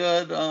Run's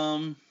good.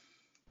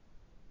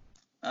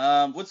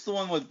 What's the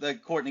one with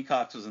that Courtney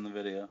Cox was in the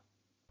video?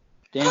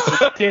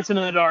 Dancing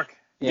in the Dark.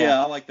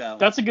 Yeah, I like that one.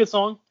 That's a good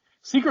song.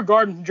 Secret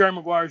Garden from Jerry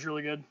Maguire is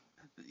really good.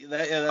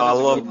 I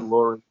love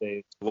Glory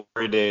Days.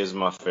 Glory Days is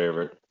my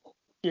favorite.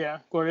 Yeah,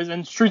 Glory Days.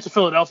 And Streets of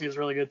Philadelphia is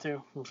really good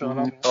too. From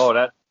Philadelphia. Oh,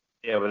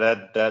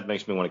 but that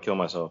makes me want to kill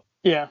myself.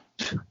 Yeah.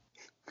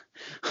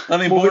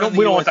 Born in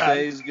the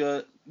USA is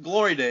good.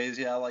 Glory Days,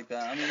 I like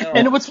that.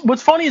 And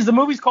what's funny is the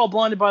movie's called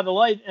Blinded by the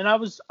Light, and I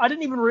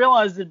didn't even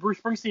realize that Bruce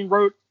Springsteen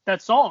wrote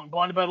that song,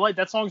 Blinded by the Light.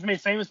 That song's made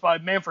famous by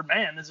Manfred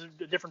Mann. It's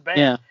a different band.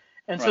 Yeah.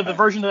 And so the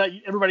version that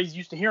everybody's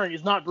used to hearing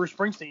is not Bruce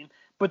Springsteen,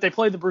 but they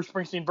played the Bruce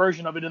Springsteen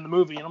version of it in the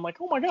movie, and I'm like,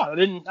 oh my god,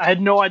 I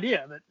had no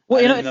idea that. Well,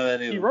 I didn't know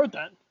that either. He wrote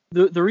that.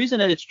 The reason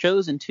that it's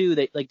chosen too,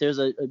 that like there's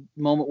a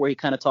moment where he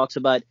kind of talks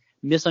about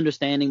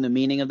misunderstanding the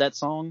meaning of that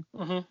song.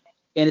 Mm-hmm.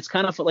 And it's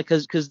kind of like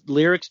because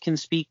lyrics can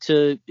speak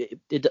to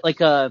it, like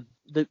the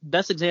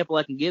best example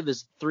I can give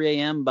is 3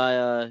 a.m.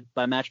 by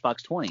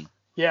Matchbox 20.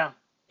 Yeah.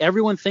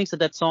 Everyone thinks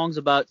that song's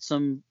about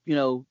some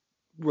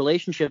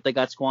relationship that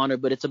got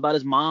squandered, but it's about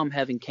his mom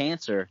having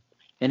cancer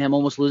and him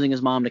almost losing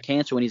his mom to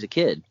cancer when he's a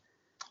kid.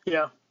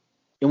 Yeah.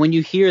 And when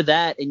you hear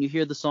that and you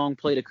hear the song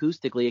played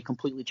acoustically, it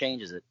completely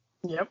changes it.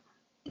 Yep.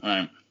 All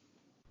right.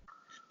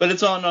 But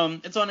it's on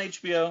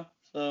HBO,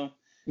 so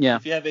yeah.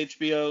 If you have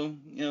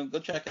HBO, go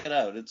check it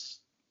out.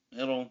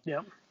 It'll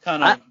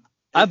kind of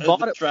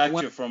distract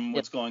you from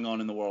what's going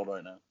on in the world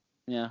right now.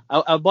 Yeah,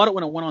 I bought it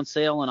when it went on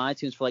sale on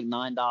iTunes for like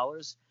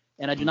 $9,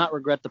 and I do not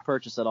regret the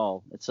purchase at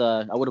all. It's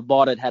I would have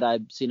bought it had I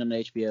seen it on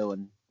HBO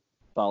and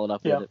followed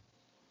up with it.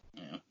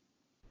 Yeah.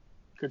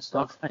 Good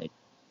stuff. Right.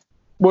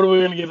 What are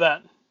we gonna give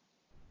that?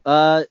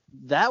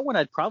 That one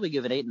I'd probably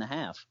give it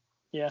 8.5.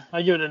 Yeah,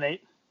 I give it an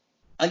 8.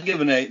 I'd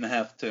give it an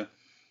 8.5 too.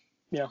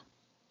 Yeah.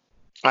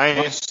 I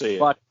ain't see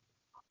it.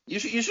 You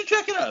should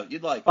check it out.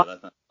 You'd like it, I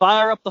think.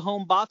 Fire up the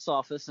home box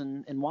office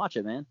and watch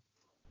it, man.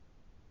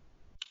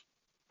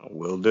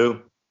 Will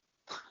do.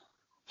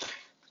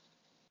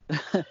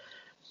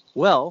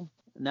 Well,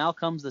 now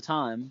comes the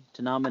time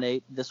to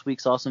nominate this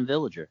week's Awesome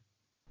Villager.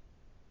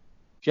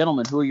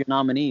 Gentlemen, who are your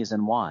nominees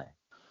and why?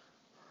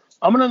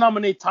 I'm going to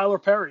nominate Tyler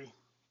Perry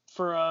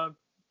for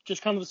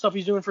just kind of the stuff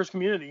he's doing for his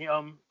community.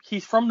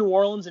 He's from New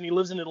Orleans and he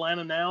lives in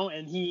Atlanta now,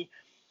 and he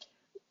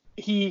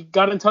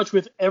got in touch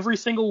with every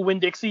single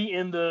Winn-Dixie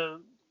in the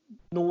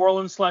New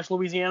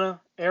Orleans/Louisiana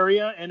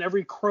area and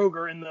every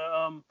Kroger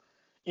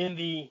in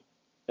the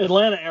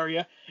Atlanta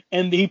area,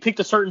 and he picked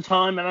a certain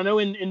time. And I know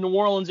in New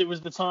Orleans it was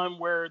the time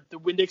where the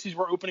Winn-Dixies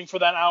were opening for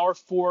that hour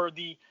for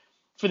the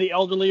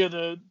elderly or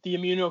the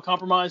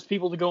immunocompromised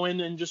people to go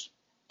in and just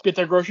get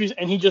their groceries,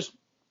 and he just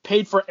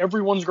paid for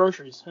everyone's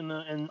groceries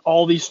in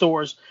all these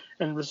stores,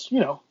 and was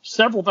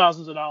several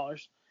thousands of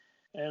dollars.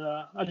 And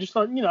I just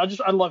thought,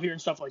 I love hearing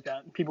stuff like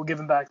that. People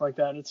giving back like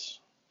that. It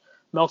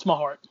melts my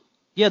heart.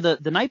 Yeah,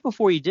 the night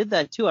before he did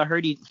that too, I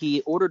heard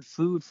he ordered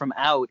food from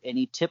out and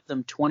he tipped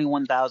them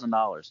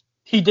 $21,000.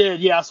 He did,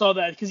 yeah, I saw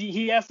that because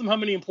he asked them how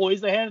many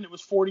employees they had, and it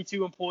was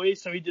 42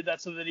 employees, so he did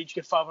that so that each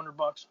get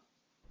 $500.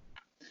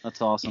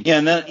 That's awesome. Yeah,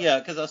 and then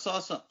because I saw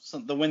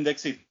some the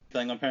Winn-Dixie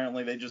thing.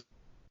 Apparently, they just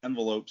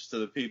envelopes to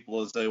the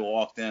people as they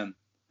walked in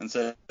and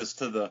said this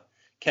to the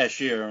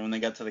cashier. And when they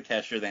got to the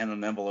cashier, they handed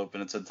an envelope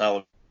and it said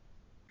Tyler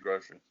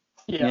Grocery.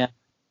 Yeah.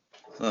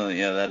 So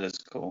yeah, that is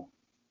cool.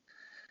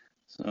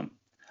 So all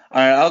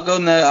right, I'll go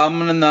next. I'm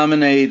gonna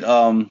nominate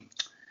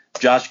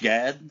Josh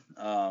Gad,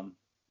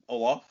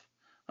 Olaf.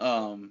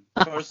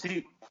 First,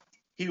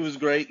 he was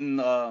great in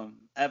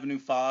Avenue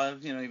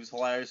 5. You know, he was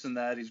hilarious in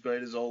that. He's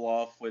great as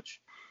Olaf, which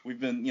we've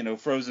been,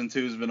 Frozen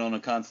 2 has been on a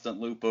constant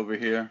loop over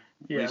here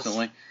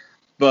recently.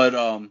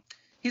 But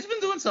he's been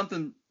doing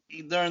something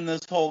during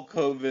this whole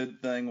COVID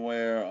thing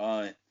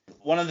where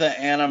one of the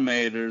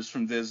animators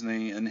from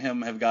Disney and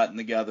him have gotten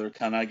together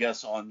kind of, I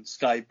guess, on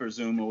Skype or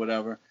Zoom or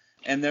whatever.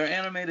 And they're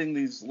animating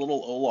these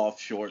little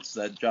Olaf shorts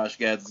that Josh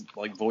Gad's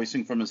like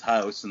voicing from his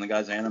house, and the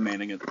guy's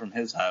animating it from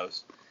his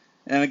house.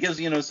 And it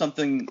gives,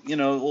 something,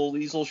 all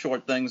these little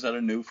short things that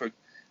are new for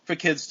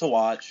kids to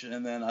watch.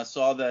 And then I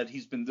saw that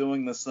he's been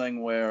doing this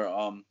thing where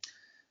certain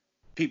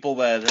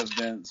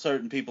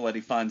people that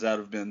he finds out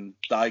have been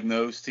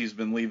diagnosed, he's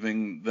been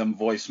leaving them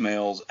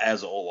voicemails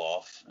as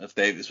Olaf,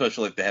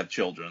 especially if they have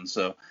children.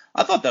 So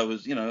I thought that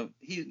was, I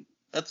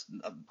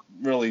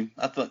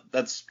thought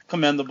that's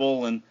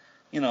commendable. And,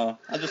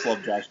 I just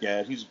love Josh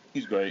Gad.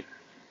 He's great.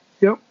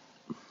 Yep.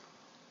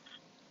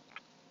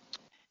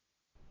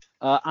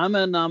 I'm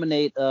going to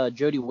nominate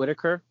Jodie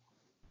Whittaker,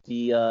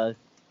 the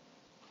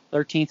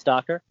 13th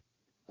Doctor.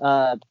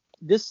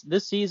 This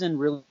season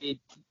really,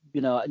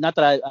 not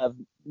that I've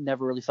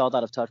never really felt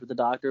out of touch with the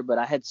Doctor, but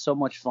I had so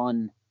much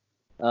fun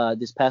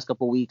this past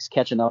couple weeks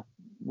catching up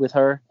with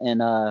her.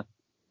 And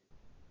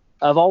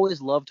I've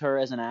always loved her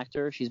as an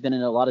actor. She's been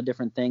in a lot of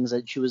different things.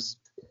 She was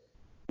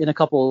in a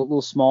couple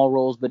little small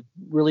roles, but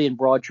really in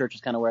Broadchurch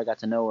is kind of where I got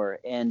to know her.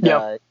 And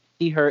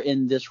see her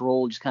in this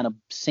role just kind of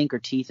sink her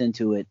teeth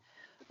into it.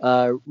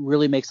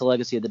 Really makes the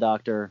legacy of the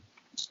Doctor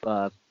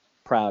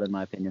proud, in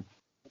my opinion.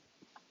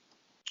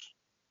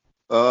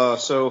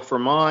 So for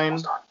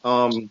mine,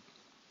 a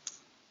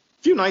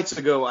few nights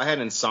ago, I had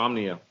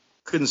insomnia.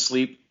 Couldn't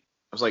sleep.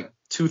 It was like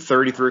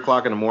 2:30, 3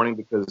 o'clock in the morning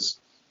because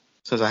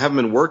since I haven't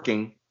been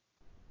working,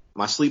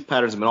 my sleep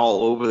patterns have been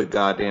all over the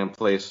goddamn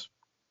place.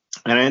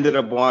 And I ended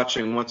up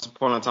watching Once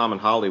Upon a Time in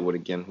Hollywood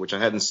again, which I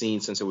hadn't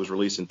seen since it was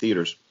released in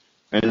theaters.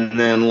 And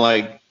then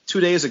like 2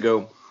 days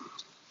ago,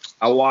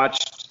 I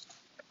watched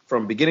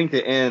from beginning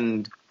to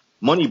end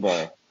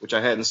Moneyball, which I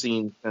hadn't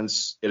seen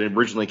since it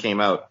originally came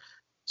out.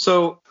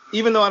 So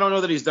even though I don't know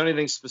that he's done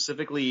anything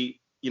specifically,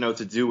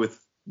 to do with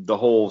the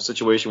whole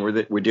situation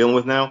we're dealing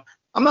with now,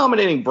 I'm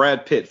nominating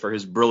Brad Pitt for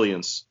his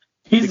brilliance.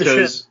 He's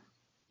because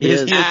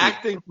his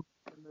acting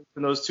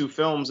in those two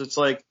films, it's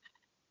like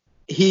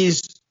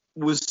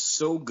was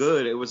so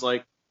good. It was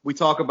like we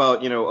talk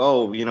about,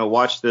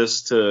 watch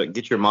this to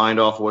get your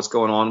mind off of what's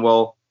going on.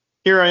 Well,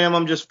 here I am.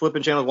 I'm just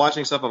flipping channels,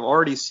 watching stuff I've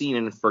already seen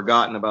and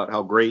forgotten about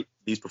how great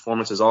these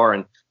performances are.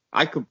 And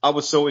I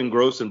was so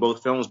engrossed in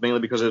both films, mainly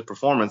because of his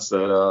performance,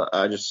 that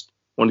I just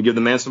wanted to give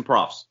the man some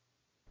props.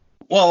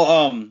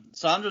 Well,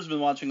 Sandra's been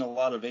watching a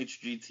lot of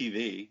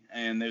HGTV,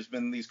 and there's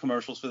been these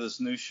commercials for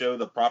this new show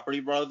the Property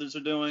Brothers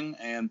are doing,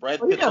 and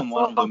Brad Pitt's on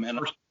one of them.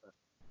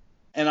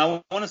 And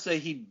I want to say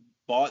he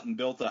bought and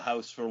built a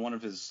house for one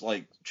of his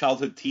like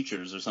childhood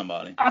teachers or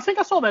somebody. I think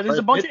I saw that. There's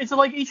a bunch. It's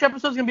like each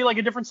episode's gonna be like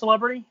a different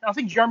celebrity. I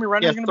think Jeremy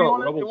Renner's gonna be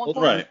on it at one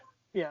point. Right.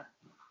 Yeah.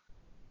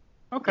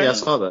 Okay. Yeah, I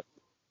saw that.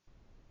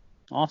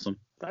 Awesome.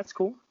 That's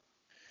cool.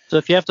 So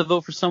if you have to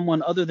vote for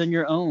someone other than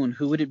your own,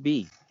 who would it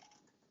be?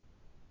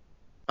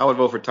 I would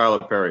vote for Tyler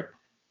Perry.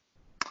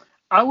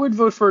 I would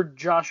vote for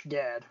Josh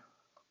Gad.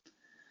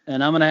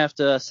 And I'm gonna have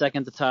to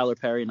second the Tyler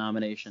Perry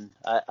nomination.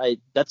 I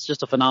that's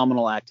just a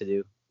phenomenal act to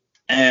do.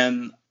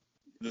 And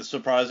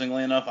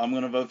surprisingly enough, I'm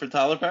going to vote for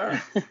Tyler Perry.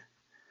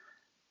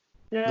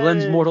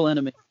 Glenn's mortal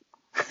enemy.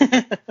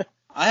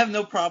 I have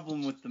no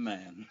problem with the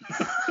man.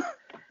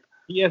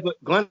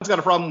 Glenn's got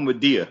a problem with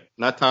Dia,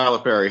 not Tyler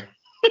Perry.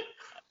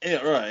 Yeah,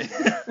 right.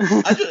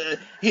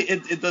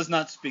 It does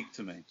not speak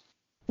to me.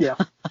 Yeah.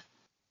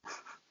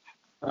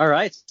 All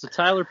right. So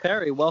Tyler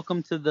Perry,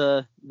 welcome to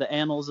the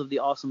annals of the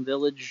Awesome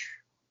Village.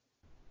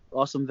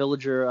 Awesome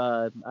Villager,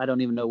 I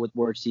don't even know what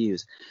words to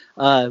use.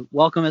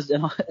 Welcome as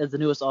the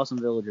newest Awesome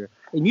Villager.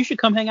 And you should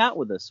come hang out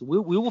with us. We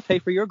will pay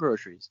for your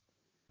groceries.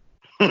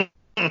 All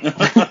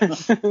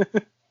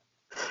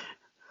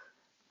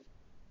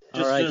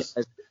right,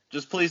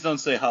 just please don't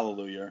say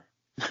hallelujah.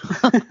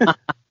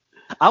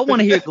 I want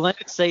to hear Glenn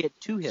say it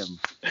to him.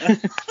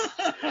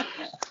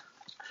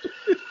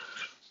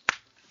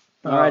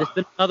 All right, it's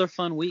been another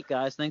fun week,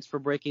 guys. Thanks for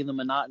breaking the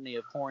monotony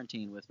of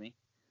quarantine with me.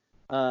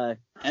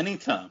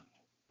 Anytime.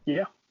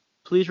 Yeah.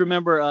 Please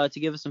remember to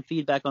give us some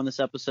feedback on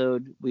this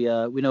episode. We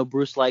know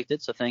Bruce liked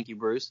it, so thank you,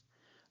 Bruce.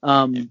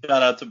 Shout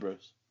out to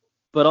Bruce.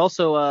 But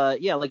also,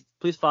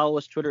 please follow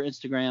us, Twitter,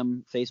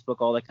 Instagram, Facebook,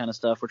 all that kind of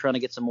stuff. We're trying to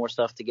get some more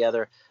stuff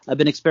together. I've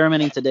been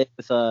experimenting today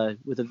with a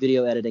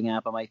video editing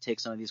app. I might take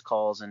some of these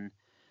calls and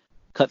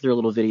cut through a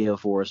little video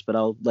for us, but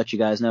I'll let you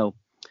guys know.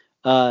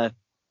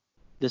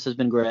 This has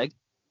been Greg.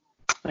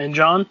 And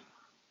John.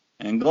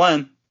 And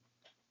Glenn.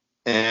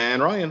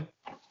 And Ryan.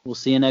 We'll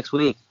see you next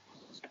week.